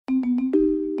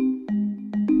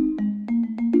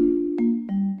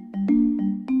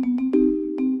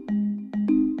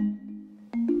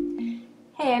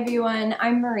everyone,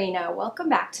 I'm Merino. Welcome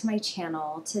back to my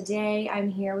channel. Today I'm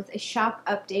here with a shop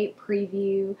update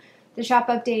preview. The shop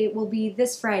update will be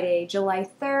this Friday, July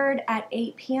 3rd at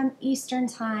 8 p.m. Eastern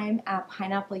Time at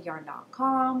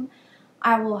pineappleyarn.com.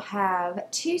 I will have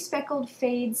 2 speckled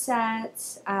fade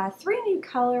sets, 3 new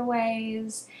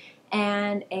colorways,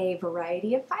 and a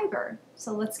variety of fiber.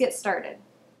 So let's get started.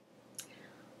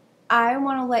 I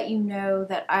want to let you know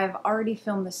that I've already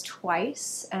filmed this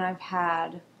twice and I've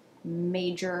had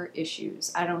major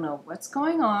issues. I don't know what's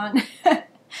going on.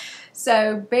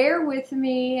 So bear with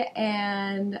me,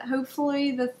 and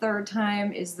hopefully the third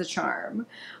time is the charm.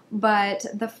 But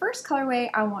the first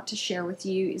colorway I want to share with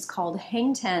you is called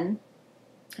Hang 10.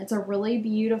 It's a really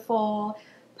beautiful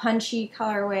punchy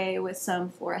colorway with some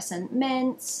fluorescent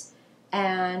mints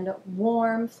and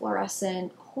warm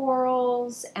fluorescent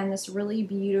corals and this really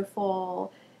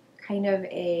beautiful kind of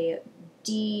a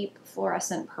deep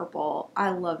fluorescent purple. I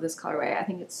love this colorway. I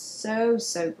think it's so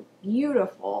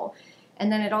beautiful.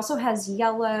 And then it also has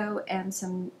yellow and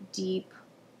some deep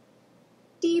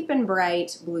and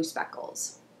bright blue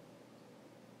speckles.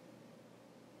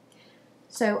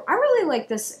 So I really like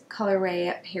this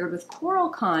colorway paired with coral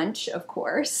conch, of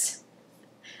course,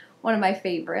 one of my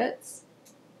favorites.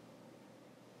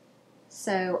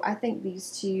 So I think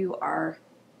these two are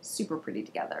super pretty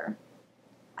together.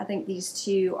 I think these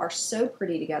two are so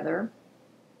pretty together.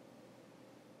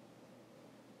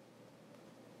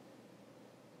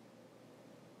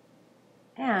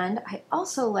 And I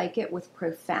also like it with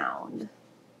Profound.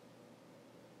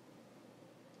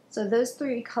 So those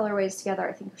 3 colorways together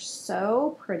I think are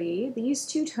so pretty. These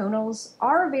 2 tonals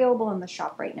are available in the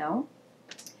shop right now.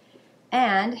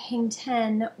 And Hang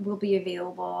 10 will be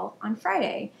available on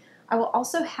Friday. I will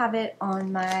also have it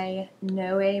on my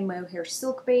Nani Mohair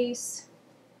silk base.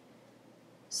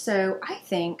 So I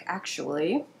think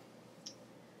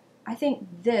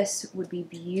this would be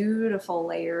beautiful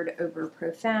layered over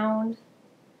Profound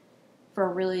for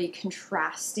a really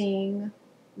contrasting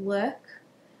look.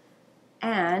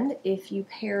 And if you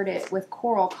paired it with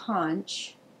coral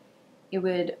conch, it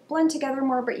would blend together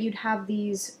more, but you'd have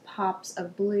these pops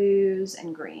of blues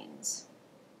and greens.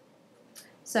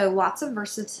 So lots of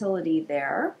versatility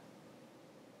there.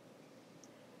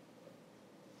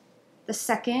 The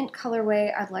second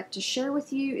colorway I'd like to share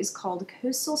with you is called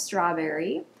Coastal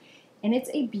Strawberry, and it's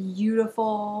a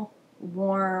beautiful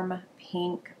warm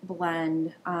pink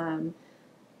blend, kind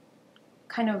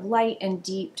of light and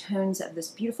deep tones of this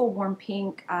beautiful warm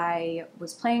pink. I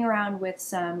was playing around with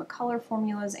some color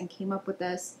formulas and came up with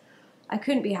this. I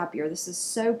couldn't be happier. This is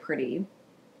so pretty.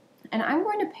 And I'm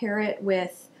going to pair it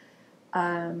with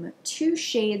 2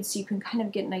 shades so you can kind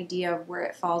of get an idea of where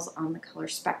it falls on the color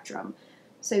spectrum.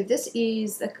 So this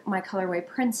is my colorway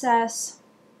Princess.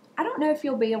 I don't know if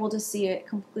you'll be able to see it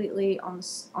completely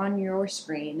on your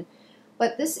screen,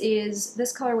 but this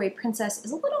colorway Princess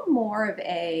is a little more of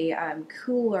a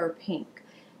cooler pink,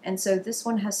 and so this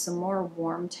one has some more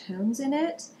warm tones in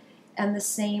it, and the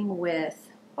same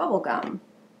with Bubblegum.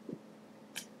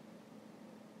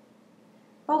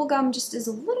 Bubblegum just is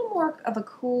a little more of a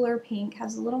cooler pink,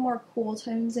 has a little more cool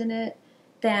tones in it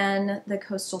than the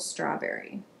Coastal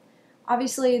Strawberry.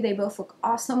 Obviously, they both look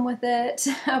awesome with it,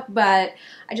 but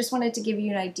I just wanted to give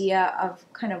you an idea of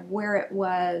kind of where it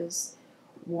was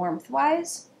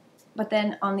warmth-wise. But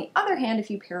then on the other hand, if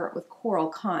you pair it with coral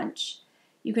conch,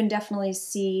 you can definitely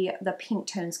see the pink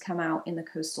tones come out in the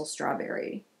Coastal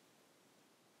Strawberry.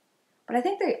 But I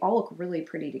think they all look really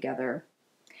pretty together.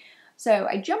 So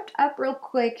I jumped up real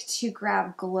quick to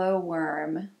grab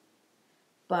Glowworm,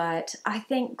 but I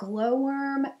think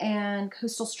Glowworm and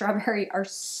Coastal Strawberry are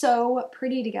so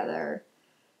pretty together.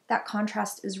 That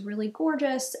contrast is really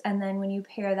gorgeous, and then when you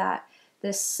pair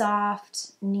this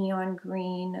soft neon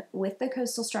green with the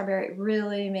Coastal Strawberry, it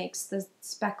really makes the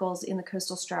speckles in the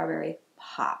Coastal Strawberry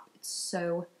pop. It's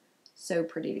so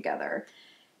pretty together.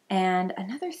 And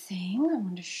another thing I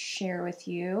want to share with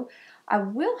you, I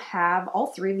will have all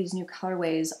 3 of these new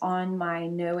colorways on my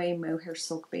Nani Mohair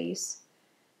silk base.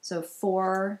 So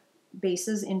 4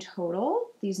 bases in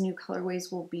total. These new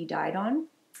colorways will be dyed on.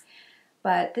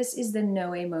 But this is the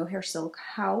Nani Mohair silk.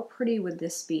 How pretty would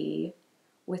this be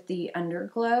with the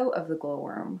underglow of the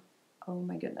Glowworm? Oh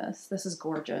my goodness, this is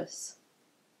gorgeous.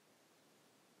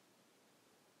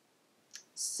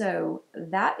 So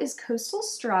that is Coastal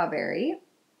Strawberry.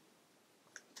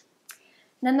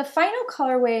 And then the final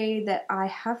colorway that I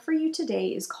have for you today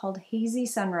is called Hazy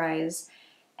Sunrise,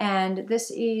 and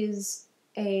this is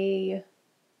a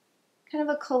kind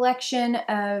of a collection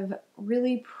of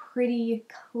really pretty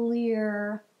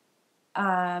clear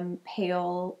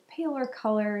paler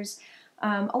colors.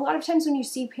 A lot of times when you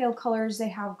see pale colors, they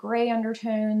have gray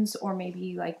undertones or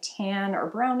maybe like tan or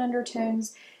brown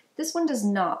undertones. This one does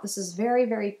not. This is very,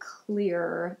 very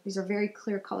clear. These are very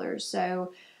clear colors.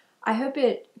 So I hope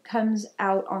it comes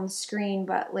out on screen,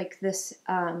 but like this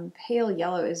pale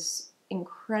yellow is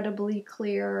incredibly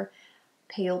clear.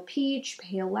 Pale peach,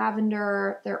 pale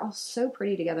lavender, they're all so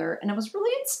pretty together. And I was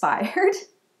really inspired,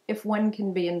 if one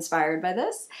can be inspired by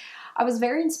this. I was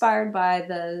very inspired by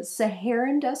the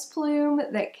Saharan dust plume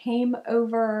that came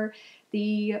over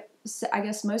the, I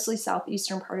guess, mostly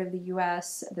southeastern part of the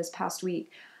US this past week.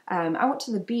 I went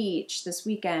to the beach this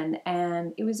weekend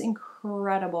and it was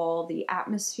incredible. The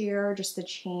atmosphere, just the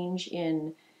change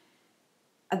in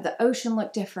the ocean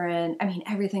looked different. I mean,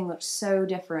 everything looked so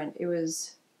different. It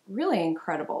was really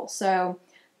incredible. So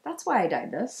that's why I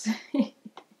dyed this.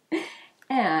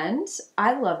 And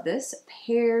I love this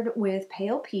paired with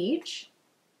pale peach.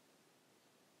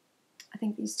 I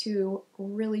think these two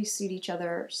really suit each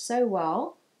other so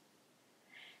well.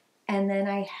 And then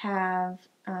I have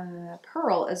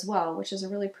pearl as well, which is a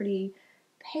really pretty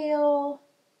pale,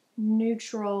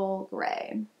 neutral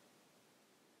gray.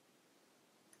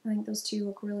 I think those two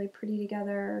look really pretty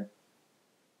together.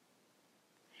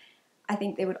 I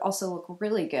think they would also look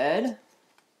really good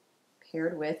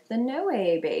paired with the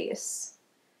Noe base.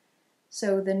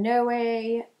 So the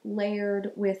Noe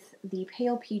layered with the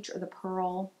pale peach or the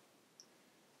pearl,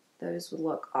 those would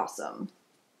look awesome.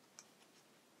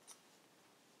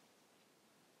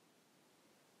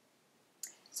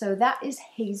 So that is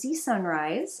Hazy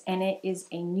Sunrise, and it is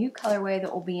a new colorway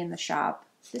that will be in the shop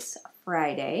this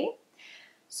Friday.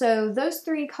 So those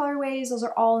three colorways, those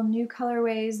are all new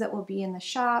colorways that will be in the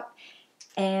shop.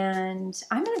 And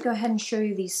I'm going to go ahead and show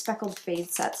you these speckled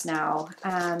fade sets now.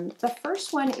 The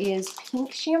first one is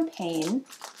Pink Champagne,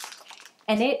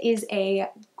 and it is a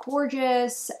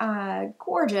gorgeous,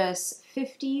 gorgeous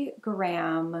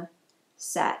 50-gram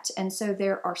set. And so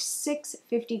there are 6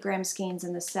 50-gram skeins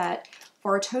in the set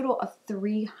for a total of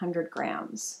 300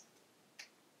 grams.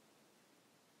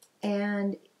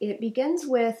 And it begins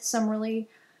with some really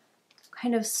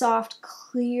kind of soft,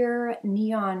 clear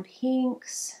neon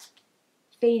pinks,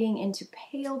 fading into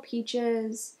pale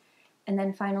peaches, and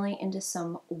then finally into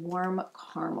some warm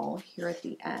caramel here at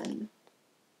the end.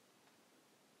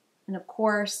 And of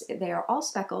course, they are all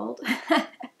speckled,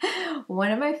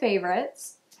 one of my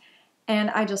favorites.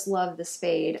 And I just love this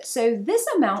fade. So this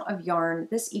amount of yarn,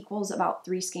 this equals about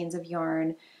 3 skeins of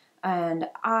yarn. And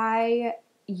I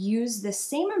use the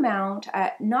same amount,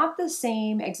 not the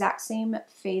same, exact same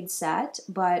fade set,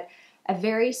 but a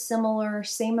very similar,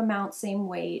 same amount, same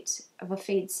weight of a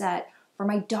fade set for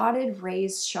my dotted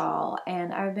raised shawl.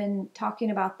 And I've been talking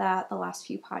about that the last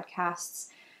few podcasts.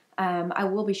 I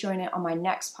will be showing it on my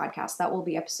next podcast. That will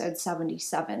be episode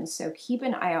 77. So keep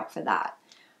an eye out for that.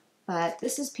 But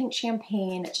this is Pink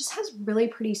Champagne. It just has really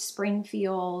pretty spring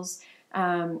feels.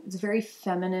 It's a very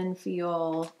feminine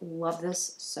feel. Love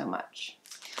this so much.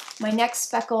 My next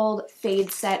speckled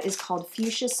fade set is called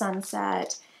Fuchsia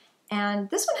Sunset. And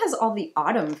this one has all the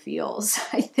autumn feels,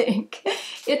 I think.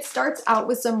 It starts out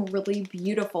with some really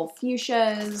beautiful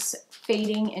fuchsias,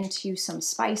 fading into some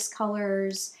spice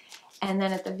colors. And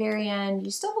then at the very end,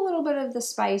 you still have a little bit of the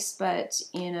spice, but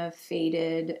in a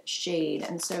faded shade.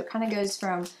 And so it kind of goes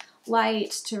from light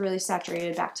to really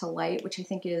saturated back to light, which I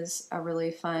think is a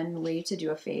really fun way to do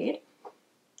a fade.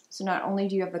 So not only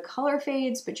do you have the color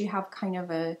fades, but you have kind of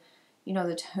a, you know,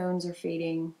 the tones are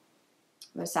fading,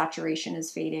 the saturation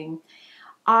is fading.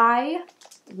 I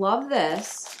love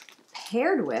this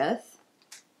paired with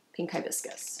Pink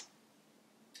Hibiscus.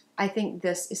 I think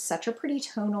this is such a pretty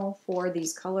tonal for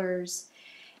these colors.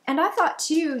 And I thought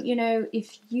too, you know,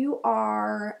 if you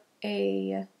are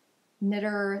a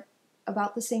knitter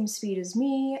about the same speed as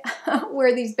me,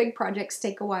 where these big projects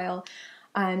take a while,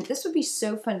 this would be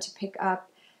so fun to pick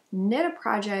up, knit a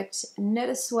project, knit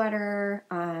a sweater,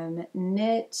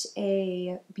 knit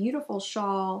a beautiful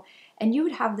shawl, and you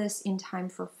would have this in time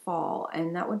for fall.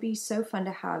 And that would be so fun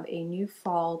to have a new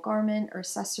fall garment or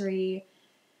accessory.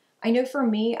 I know for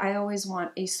me, I always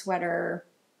want a sweater,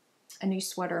 a new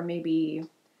sweater, maybe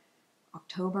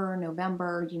October,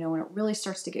 November, you know, when it really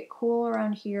starts to get cool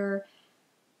around here.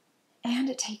 And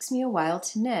it takes me a while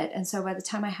to knit. And so by the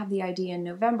time I have the idea in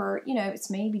November, you know, it's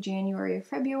maybe January or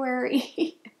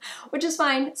February, which is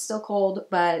fine. It's still cold,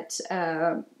 but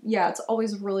yeah, it's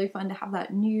always really fun to have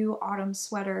that new autumn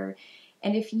sweater.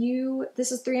 And if you,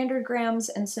 this is 300 grams,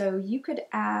 and so you could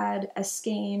add a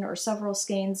skein or several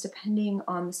skeins depending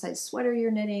on the size sweater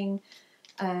you're knitting.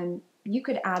 You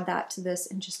could add that to this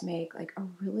and just make like a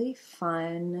really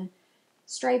fun,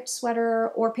 striped sweater,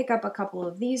 or pick up a couple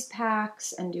of these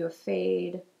packs and do a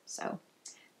fade. So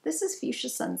this is Fuchsia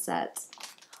Sunset.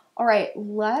 All right,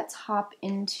 let's hop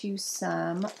into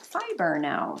some fiber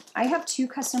now. I have 2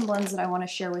 custom blends that I want to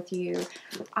share with you.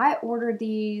 I ordered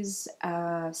these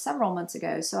several months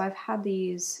ago, so I've had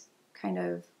these kind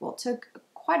of, well, it took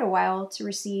quite a while to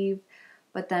receive,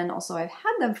 but then also I've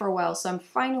had them for a while, so I'm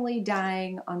finally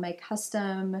dyeing on my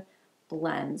custom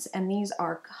blends, and these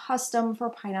are custom for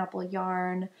pineapple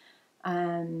yarn.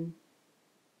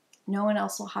 No one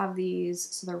else will have these,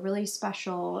 so they're really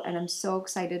special, and I'm so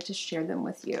excited to share them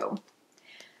with you.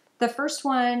 The first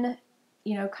one,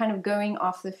 you know, kind of going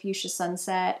off the Fuchsia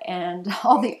Sunset and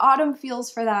all the autumn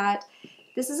feels for that,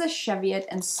 this is a Cheviot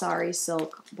and Sari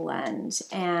Silk blend,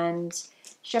 and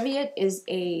Cheviot is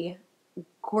a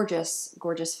gorgeous,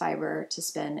 gorgeous fiber to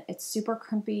spin. It's super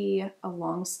crimpy, a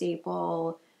long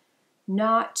staple,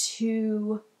 not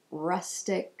too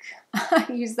rustic. I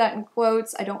use that in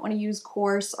quotes. I don't want to use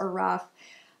coarse or rough.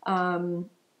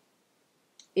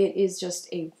 It is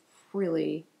just a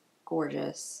really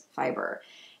gorgeous fiber.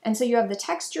 And so you have the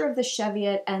texture of the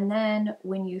Cheviot, and then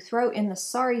when you throw in the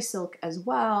Sari Silk as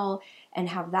well and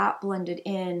have that blended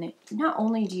in, not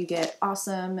only do you get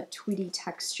awesome tweedy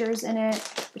textures in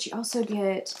it, but you also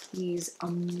get these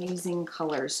amazing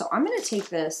colors. So I'm going to take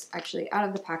this actually out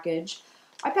of the package.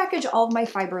 I package all of my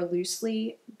fiber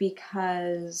loosely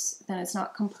because then it's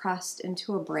not compressed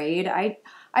into a braid. I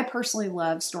personally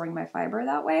love storing my fiber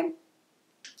that way.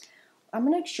 I'm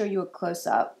going to show you a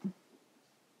close-up.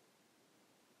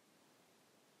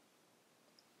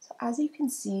 So as you can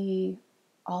see,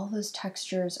 all those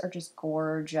textures are just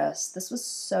gorgeous. This was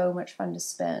so much fun to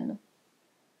spin.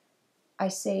 I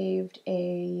saved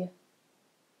a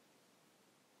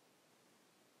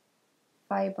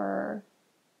fiber.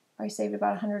 I saved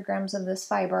about 100 grams of this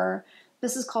fiber.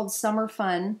 This is called Summer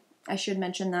Fun. I should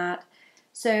mention that.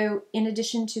 So in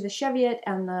addition to the Cheviot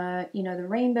and the, you know, the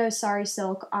Rainbow Sari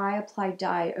Silk, I applied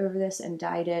dye over this and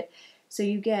dyed it. So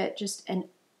you get just an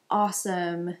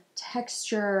awesome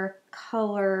texture,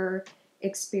 color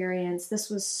experience. This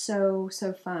was so,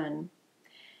 so fun.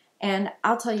 And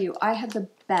I'll tell you, I had the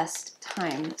best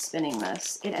time spinning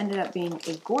this. It ended up being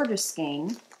a gorgeous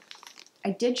skein. I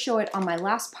did show it on my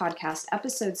last podcast,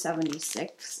 episode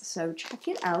 76, so check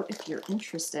it out if you're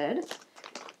interested.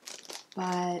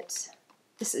 But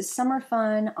this is Summer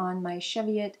Fun on my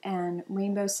Cheviot and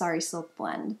Rainbow Sari Silk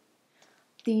blend.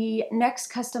 The next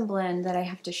custom blend that I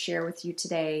have to share with you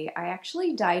today, I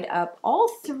actually dyed up all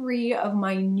 3 of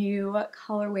my new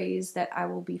colorways that I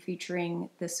will be featuring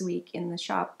this week in the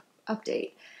shop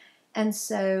update. And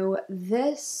so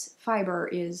this fiber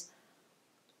is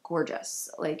gorgeous.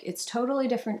 Like, it's totally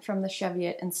different from the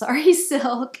Cheviot and Sari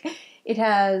Silk. It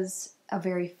has a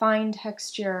very fine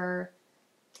texture,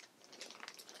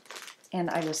 and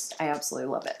I absolutely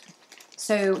love it.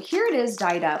 So here it is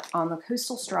dyed up on the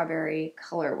Coastal Strawberry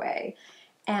colorway,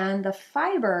 and the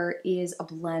fiber is a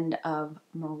blend of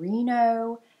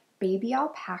Merino, Baby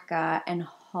Alpaca, and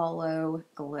Holo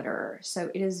Glitter.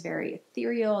 So it is very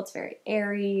ethereal, it's very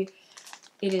airy,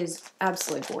 it is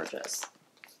absolutely gorgeous.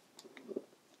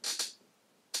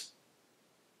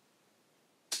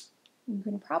 You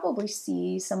can probably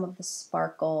see some of the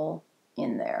sparkle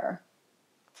in there.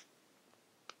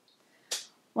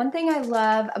 One thing I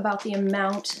love about the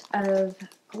amount of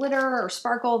glitter or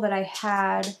sparkle that I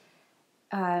had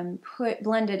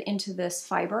blended into this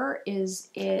fiber is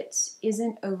it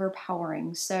isn't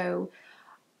overpowering. So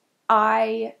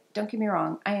don't get me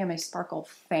wrong, I am a sparkle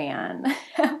fan,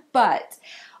 but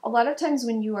a lot of times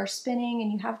when you are spinning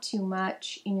and you have too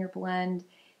much in your blend,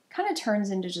 kind of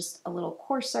turns into just a little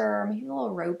coarser, maybe a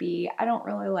little ropey. I don't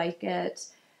really like it.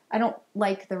 I don't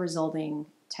like the resulting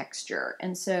texture.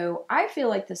 And so I feel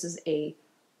like this is a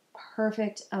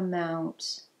perfect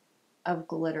amount of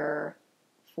glitter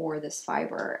for this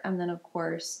fiber. And then of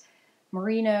course,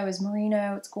 Merino is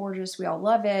Merino. It's gorgeous. We all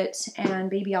love it. And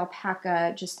Baby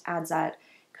Alpaca just adds that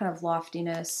kind of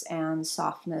loftiness and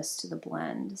softness to the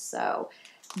blend. So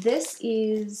this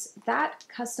is that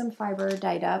custom fiber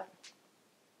dyed up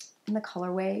in the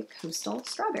colorway Coastal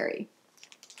Strawberry.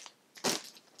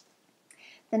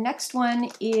 The next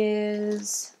one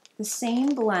is the same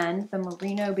blend, the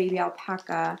Merino Baby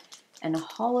Alpaca and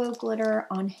Holo Glitter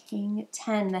on Hang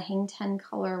 10, the Hang 10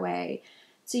 colorway.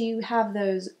 So you have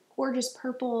those gorgeous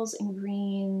purples and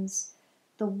greens,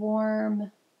 the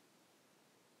warm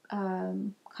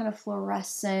kind of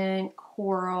fluorescent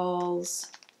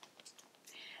corals.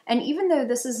 And even though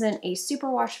this isn't a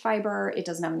superwash fiber, it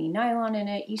doesn't have any nylon in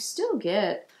it, you still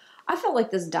get, I felt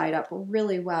like this dyed up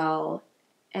really well.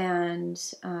 And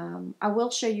I will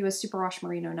show you a Superwash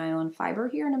Merino nylon fiber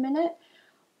here in a minute,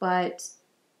 but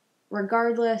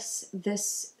regardless,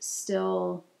 this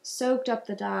still soaked up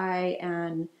the dye,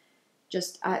 and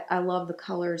just, I love the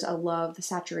colors. I love the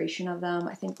saturation of them.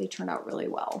 I think they turned out really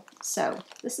well. So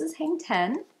this is Hang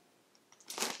 10.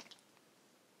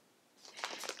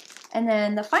 And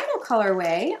then the final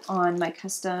colorway on my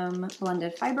custom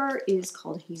blended fiber is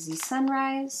called Hazy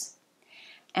Sunrise.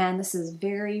 And this is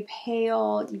very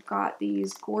pale. You've got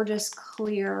these gorgeous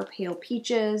clear pale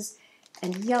peaches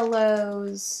and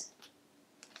yellows,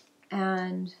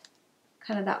 and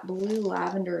kind of that blue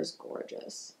lavender is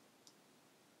gorgeous.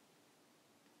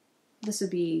 This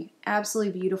would be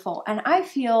absolutely beautiful. And I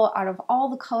feel out of all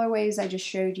the colorways I just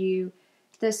showed you,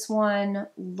 this one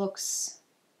looks,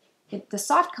 the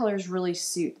soft colors really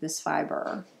suit this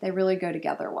fiber. They really go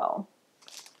together well.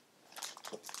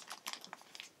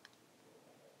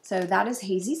 So that is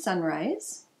Hazy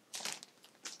Sunrise.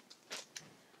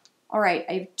 All right,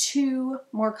 I have 2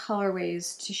 more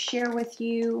colorways to share with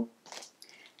you.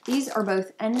 These are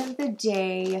both end of the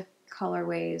day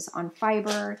colorways on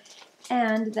fiber,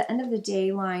 and the end of the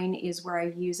day line is where I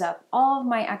use up all of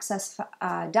my excess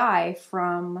dye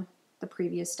from the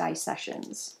previous dye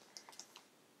sessions.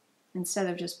 Instead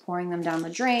of just pouring them down the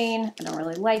drain, I don't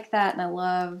really like that, and I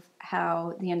love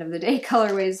how the end of the day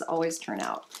colorways always turn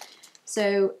out.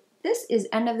 So this is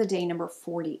end of the day number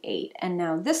 48, and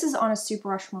now this is on a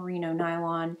Superwash Merino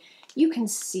nylon. You can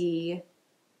see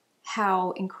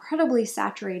how incredibly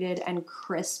saturated and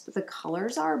crisp the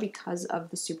colors are because of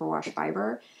the Superwash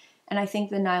fiber, and I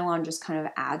think the nylon just kind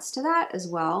of adds to that as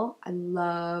well. I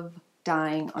love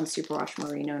dyeing on Superwash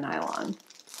Merino nylon.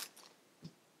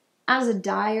 As a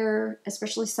dyer,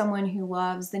 especially someone who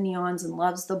loves the neons and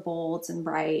loves the bolds and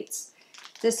brights,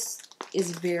 this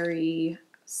is very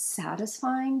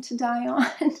satisfying to dye on.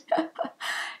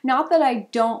 Not that I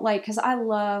don't like, because I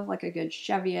love like a good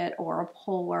Cheviot or a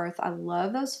Polworth. I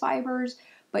love those fibers,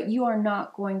 but you are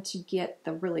not going to get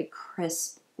the really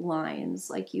crisp lines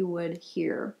like you would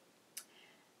here.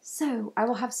 So I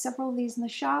will have several of these in the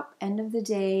shop. End of the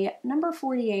day, number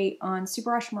 48 on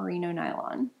Superwash Merino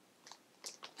nylon.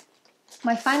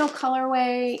 My final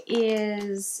colorway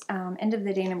is end of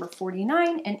the day number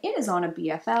 49, and it is on a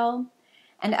BFL.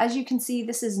 And as you can see,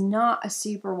 this is not a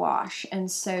superwash, and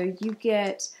so you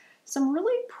get some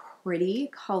really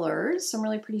pretty colors, some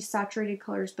really pretty saturated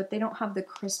colors, but they don't have the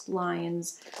crisp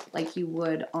lines like you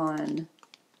would on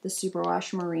the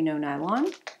Superwash Merino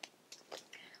nylon,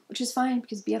 which is fine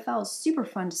because BFL is super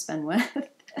fun to spin with.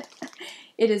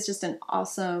 It is just an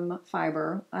awesome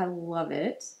fiber. I love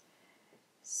it.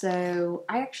 So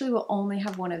I actually will only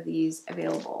have one of these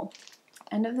available.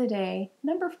 End of the day,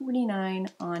 number 49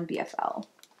 on BFL.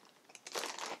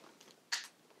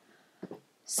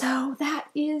 So that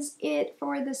is it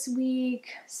for this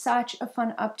week. Such a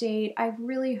fun update. I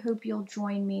really hope you'll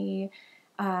join me.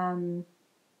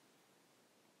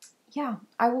 Yeah,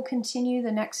 I will continue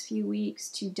the next few weeks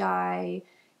to dye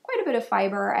quite a bit of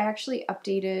fiber. I actually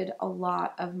updated a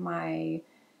lot of my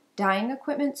dyeing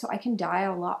equipment, so I can dye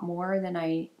a lot more than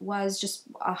I was, just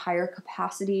a higher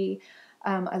capacity.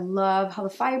 I love how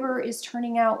the fiber is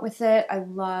turning out with it. I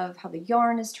love how the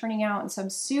yarn is turning out, and so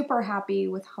I'm super happy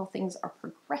with how things are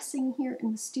progressing here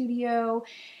in the studio,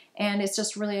 and it's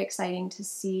just really exciting to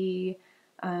see,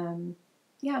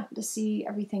 yeah, to see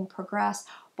everything progress.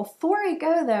 Before I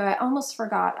go though, I almost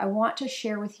forgot, I want to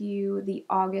share with you the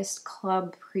August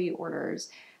club pre-orders.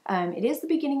 It is the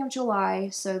beginning of July,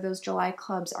 so those July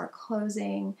clubs are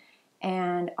closing,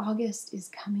 and August is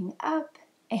coming up,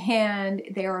 and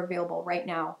they are available right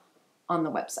now on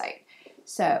the website.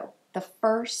 So the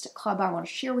first club I want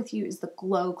to share with you is the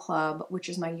Glow Club, which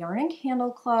is my yarn and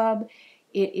candle club.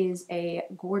 It is a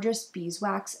gorgeous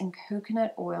beeswax and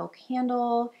coconut oil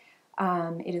candle.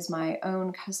 It is my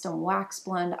own custom wax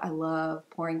blend. I love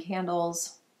pouring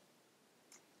candles.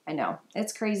 I know,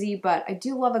 it's crazy, but I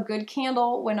do love a good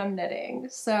candle when I'm knitting.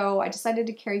 So I decided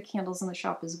to carry candles in the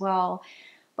shop as well.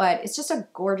 But it's just a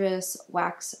gorgeous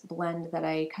wax blend that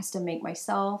I custom make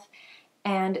myself.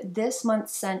 And this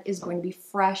month's scent is going to be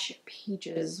Fresh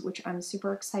Peaches, which I'm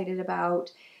super excited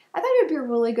about. I thought it would be a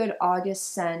really good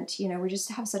August scent. You know, we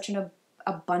just have such an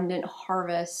abundant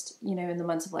harvest, you know, in the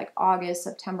months of like August,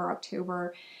 September,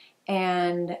 October.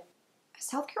 And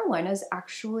South Carolina is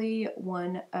actually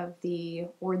one of the,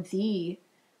 or the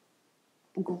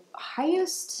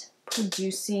highest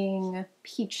producing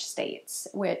peach states,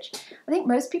 which I think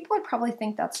most people would probably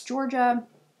think that's Georgia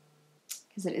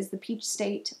because it is the peach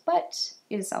state, but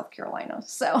it is South Carolina.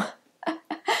 So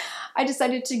I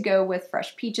decided to go with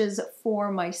Fresh Peaches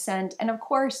for my scent. And of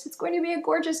course, it's going to be a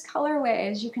gorgeous colorway.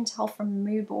 As you can tell from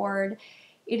the mood board,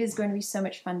 it is going to be so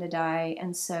much fun to dye.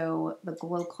 And so the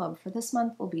Glow Club for this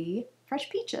month will be Fresh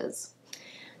Peaches.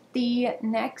 The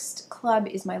next club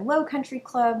is my Low Country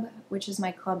Club, which is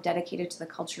my club dedicated to the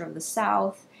culture of the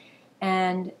South.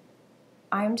 And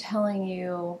I'm telling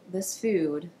you, this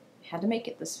food, I had to make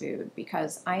it this food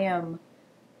because I am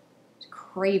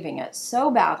craving it so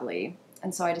badly.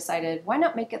 And so I decided, why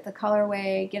not make it the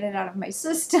colorway, get it out of my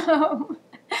system?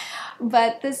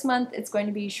 But this month it's going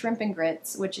to be shrimp and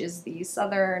grits, which is the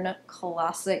Southern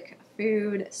classic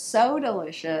food. So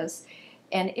delicious.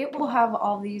 And it will have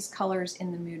all these colors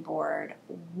in the mood board.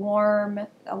 Warm,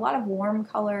 a lot of warm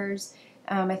colors.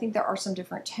 I think there are some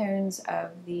different tones of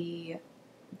the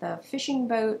fishing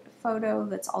boat photo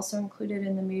that's also included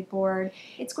in the mood board.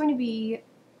 It's going to be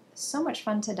so much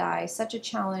fun to dye, such a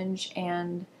challenge,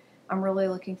 and I'm really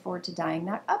looking forward to dyeing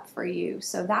that up for you.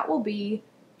 So that will be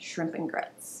shrimp and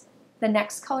grits. The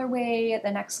next colorway,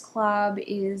 the next club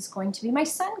is going to be my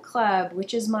Sun Club,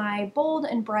 which is my bold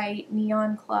and bright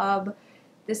neon club.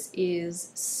 This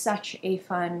is such a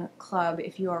fun club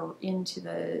if you are into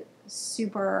the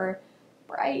super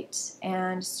bright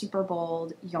and super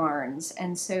bold yarns.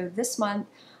 And so this month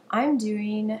I'm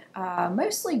doing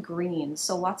mostly greens,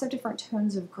 so lots of different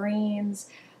tones of greens,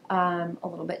 a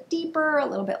little bit deeper, a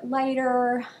little bit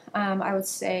lighter. I would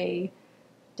say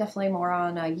definitely more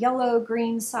on a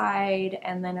yellow-green side,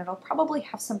 and then it'll probably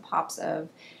have some pops of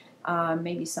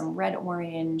maybe some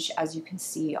red-orange, as you can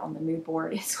see on the mood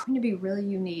board. It's going to be really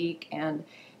unique and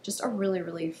just a really,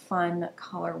 really fun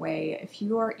colorway. If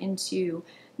you are into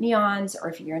neons or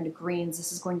if you're into greens,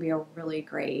 this is going to be a really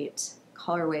great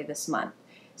colorway this month.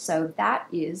 So that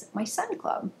is my Sun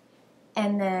Club.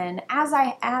 And then as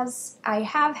I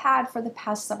have had for the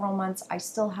past several months, I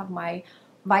still have my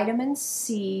Vitamin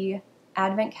C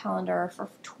Advent Calendar for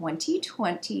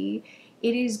 2020.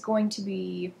 It is going to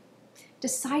be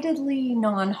decidedly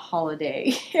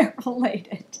non-holiday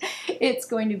related. It's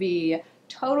going to be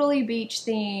totally beach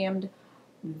themed,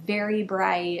 very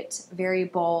bright, very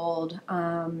bold,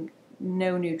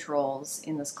 no neutrals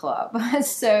in this club.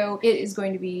 So it is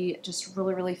going to be just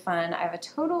really, really fun. I have a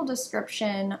total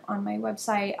description on my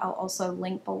website. I'll also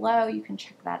link below. You can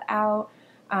check that out.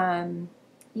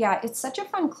 Yeah, it's such a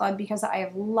fun club because I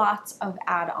have lots of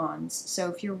add-ons. So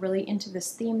if you're really into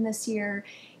this theme this year,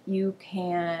 you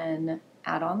can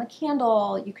add on the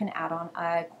candle, you can add on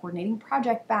a coordinating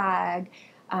project bag,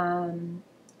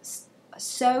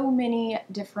 so many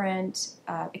different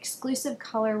exclusive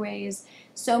colorways,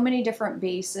 so many different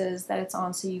bases that it's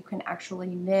on, so you can actually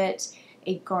knit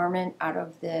a garment out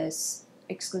of this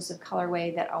exclusive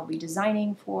colorway that I'll be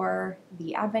designing for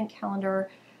the Advent Calendar.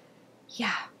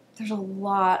 Yeah, there's a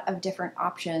lot of different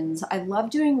options. I love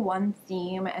doing one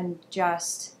theme and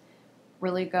just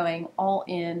really going all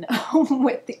in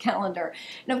with the calendar.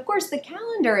 And of course the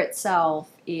calendar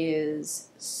itself is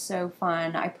so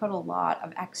fun. I put a lot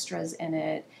of extras in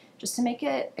it just to make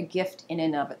it a gift in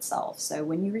and of itself. So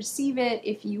when you receive it,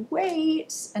 if you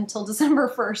wait until December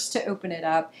 1st to open it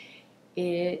up,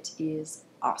 it is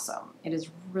awesome. It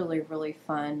is really, really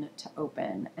fun to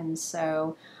open. And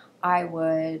so I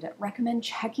would recommend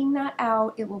checking that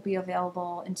out. It will be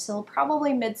available until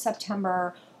probably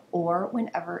mid-September or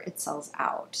whenever it sells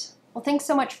out. Well, thanks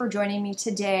so much for joining me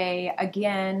today.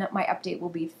 Again, my update will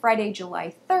be Friday,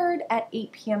 July 3rd at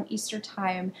 8 p.m. Eastern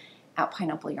Time at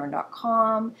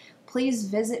pineappleyarn.com. Please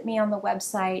visit me on the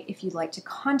website if you'd like to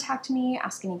contact me,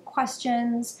 ask any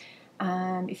questions.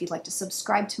 If you'd like to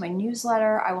subscribe to my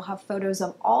newsletter, I will have photos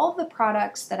of all the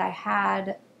products that I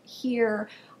had here.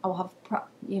 I will have,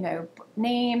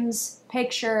 names,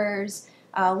 pictures,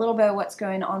 a little bit of what's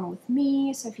going on with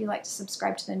me. So if you'd like to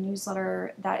subscribe to the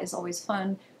newsletter, that is always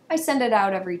fun. I send it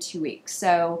out every 2 weeks,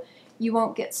 so you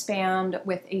won't get spammed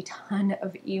with a ton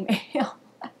of email.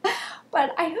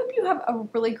 But I hope you have a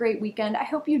really great weekend. I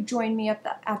hope you join me at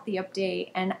the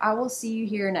update, and I will see you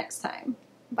here next time.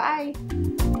 Bye.